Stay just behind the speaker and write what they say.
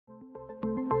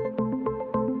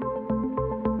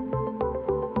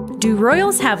Do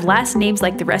royals have last names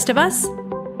like the rest of us?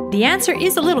 The answer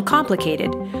is a little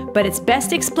complicated, but it's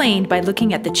best explained by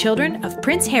looking at the children of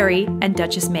Prince Harry and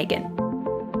Duchess Meghan.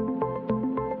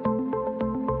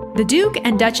 The Duke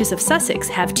and Duchess of Sussex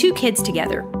have 2 kids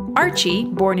together, Archie,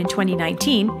 born in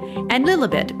 2019, and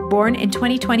Lilibet, born in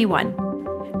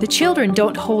 2021. The children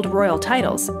don't hold royal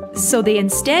titles, so they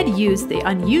instead use the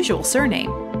unusual surname.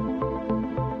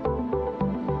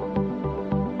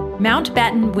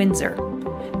 Mountbatten-Windsor.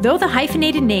 Though the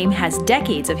hyphenated name has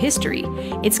decades of history,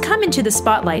 it's come into the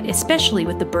spotlight especially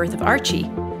with the birth of Archie,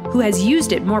 who has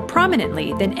used it more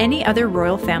prominently than any other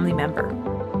royal family member.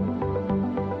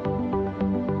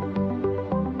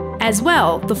 As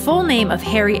well, the full name of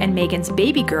Harry and Meghan's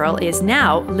baby girl is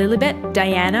now Lilibet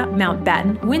Diana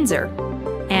Mountbatten-Windsor.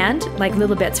 And, like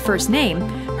Lilibet's first name,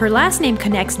 her last name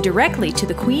connects directly to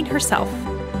the Queen herself.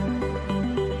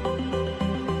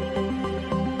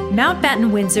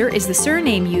 Mountbatten-Windsor is the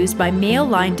surname used by male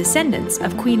line descendants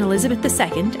of Queen Elizabeth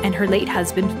II and her late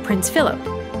husband, Prince Philip.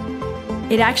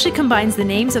 It actually combines the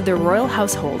names of their royal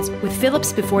households with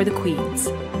Philip's before the Queen's.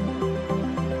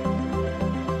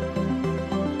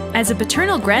 As a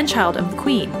paternal grandchild of the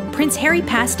Queen, Prince Harry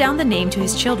passed down the name to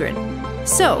his children.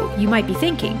 So, you might be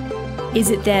thinking, is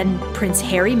it then Prince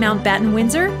Harry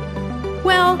Mountbatten-Windsor?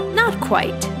 Well, not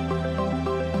quite.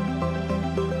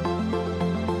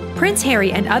 Prince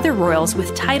Harry and other royals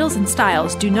with titles and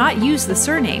styles do not use the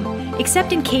surname,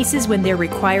 except in cases when they're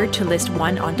required to list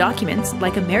one on documents,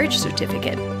 like a marriage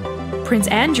certificate. Prince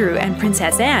Andrew and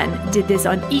Princess Anne did this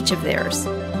on each of theirs.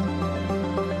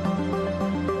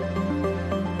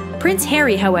 Prince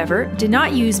Harry, however, did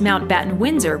not use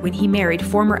Mountbatten-Windsor when he married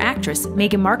former actress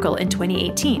Meghan Markle in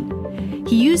 2018.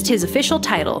 He used his official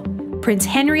title, Prince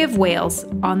Henry of Wales,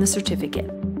 on the certificate.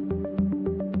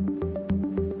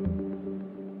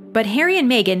 But Harry and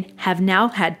Meghan have now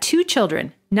had 2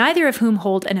 children, neither of whom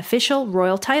hold an official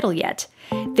royal title yet.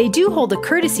 They do hold the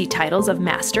courtesy titles of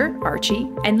Master, Archie,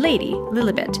 and Lady,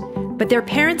 Lilibet, but their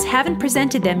parents haven't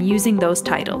presented them using those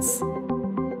titles.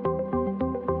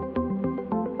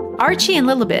 Archie and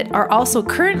Lilibet are also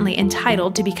currently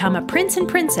entitled to become a prince and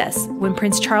princess when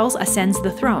Prince Charles ascends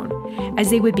the throne, as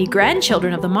they would be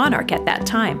grandchildren of the monarch at that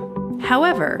time.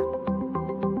 However,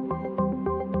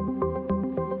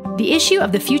 the issue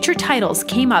of the future titles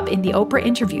came up in the Oprah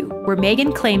interview, where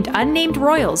Meghan claimed unnamed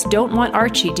royals don't want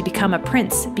Archie to become a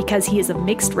prince because he is of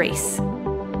mixed race.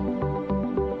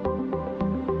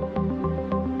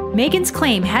 Meghan's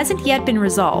claim hasn't yet been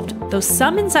resolved, though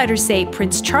some insiders say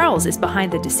Prince Charles is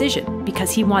behind the decision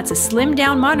because he wants a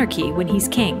slimmed-down monarchy when he's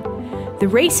king. The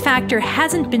race factor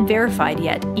hasn't been verified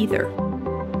yet either.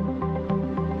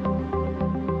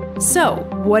 So,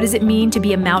 what does it mean to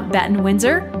be a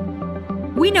Mountbatten-Windsor?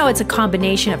 We know it's a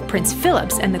combination of Prince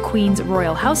Philip's and the Queen's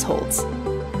royal households.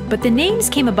 But the names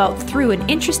came about through an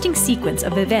interesting sequence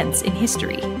of events in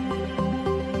history.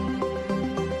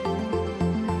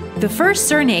 The first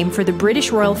surname for the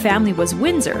British royal family was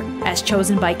Windsor, as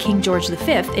chosen by King George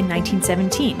V in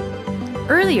 1917.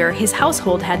 Earlier, his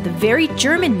household had the very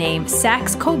German name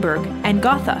Saxe-Coburg and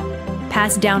Gotha,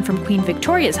 passed down from Queen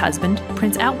Victoria's husband,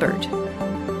 Prince Albert.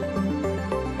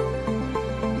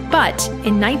 But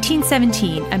in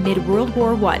 1917, amid World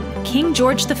War I, King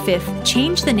George V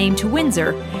changed the name to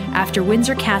Windsor after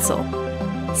Windsor Castle.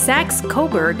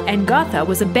 Saxe-Coburg and Gotha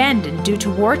was abandoned due to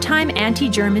wartime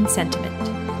anti-German sentiment.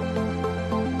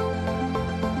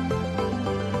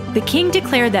 The king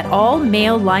declared that all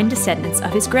male line descendants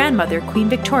of his grandmother, Queen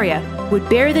Victoria, would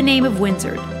bear the name of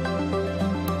Windsor.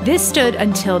 This stood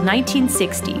until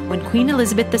 1960, when Queen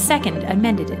Elizabeth II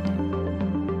amended it.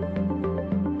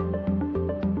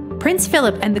 Prince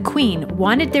Philip and the Queen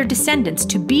wanted their descendants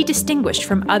to be distinguished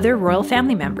from other royal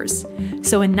family members,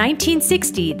 so in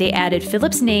 1960 they added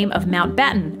Philip's name of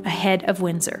Mountbatten ahead of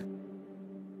Windsor.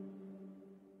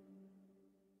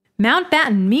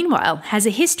 Mountbatten, meanwhile, has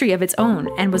a history of its own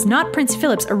and was not Prince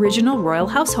Philip's original royal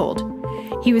household.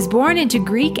 He was born into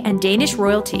Greek and Danish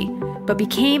royalty, but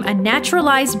became a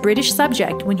naturalized British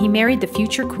subject when he married the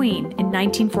future Queen in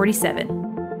 1947.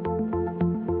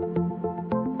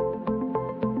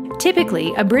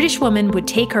 Typically, a British woman would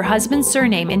take her husband's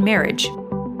surname in marriage,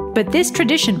 but this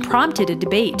tradition prompted a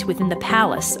debate within the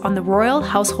palace on the royal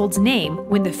household's name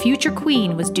when the future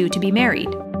Queen was due to be married.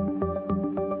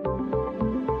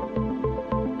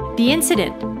 The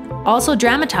incident, also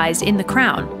dramatized in The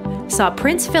Crown, saw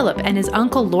Prince Philip and his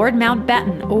uncle Lord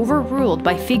Mountbatten overruled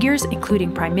by figures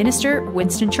including Prime Minister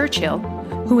Winston Churchill,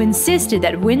 who insisted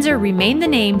that Windsor remain the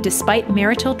name despite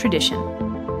marital tradition.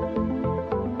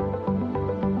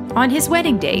 On his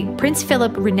wedding day, Prince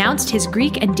Philip renounced his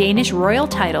Greek and Danish royal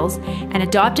titles and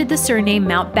adopted the surname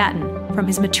Mountbatten from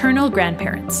his maternal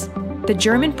grandparents, the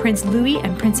German Prince Louis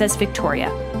and Princess Victoria.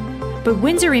 But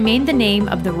Windsor remained the name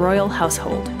of the royal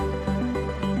household.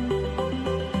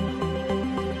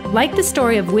 Like the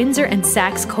story of Windsor and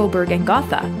Saxe, Coburg, and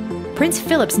Gotha, Prince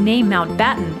Philip's name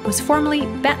Mountbatten was formerly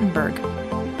Battenberg,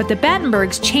 but the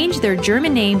Battenbergs changed their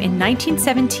German name in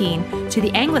 1917 to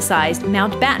the anglicized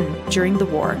Mountbatten during the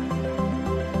war.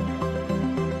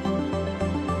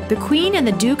 The Queen and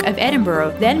the Duke of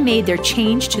Edinburgh then made their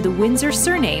change to the Windsor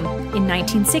surname in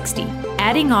 1960,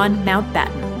 adding on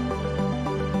Mountbatten.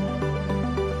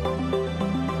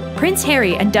 Prince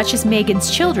Harry and Duchess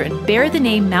Meghan's children bear the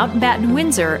name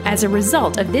Mountbatten-Windsor as a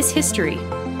result of this history.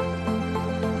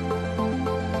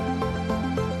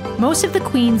 Most of the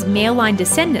Queen's male line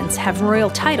descendants have royal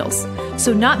titles,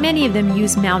 so not many of them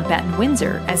use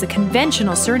Mountbatten-Windsor as a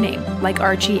conventional surname like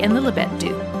Archie and Lilibet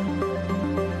do.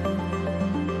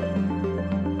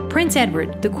 Prince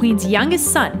Edward, the Queen's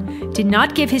youngest son, did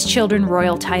not give his children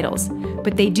royal titles,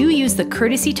 but they do use the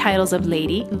courtesy titles of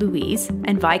Lady Louise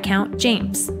and Viscount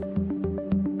James.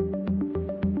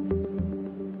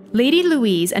 Lady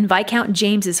Louise and Viscount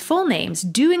James's full names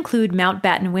do include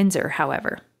Mountbatten-Windsor,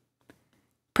 however.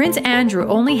 Prince Andrew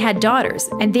only had daughters,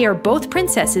 and they are both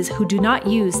princesses who do not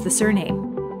use the surname.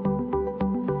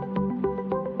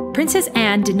 Princess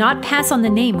Anne did not pass on the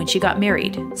name when she got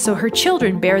married, so her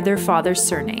children bear their father's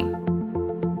surname.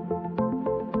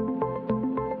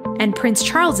 And Prince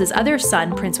Charles's other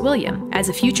son, Prince William, as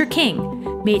a future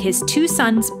king, made his two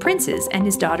sons princes and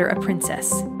his daughter a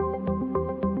princess.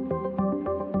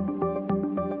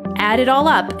 Add it all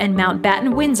up, and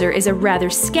Mountbatten-Windsor is a rather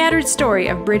scattered story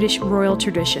of British royal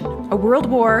tradition, a world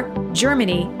war,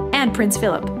 Germany, and Prince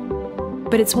Philip.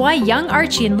 But it's why young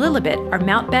Archie and Lilibet are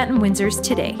Mountbatten-Windsors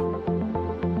today.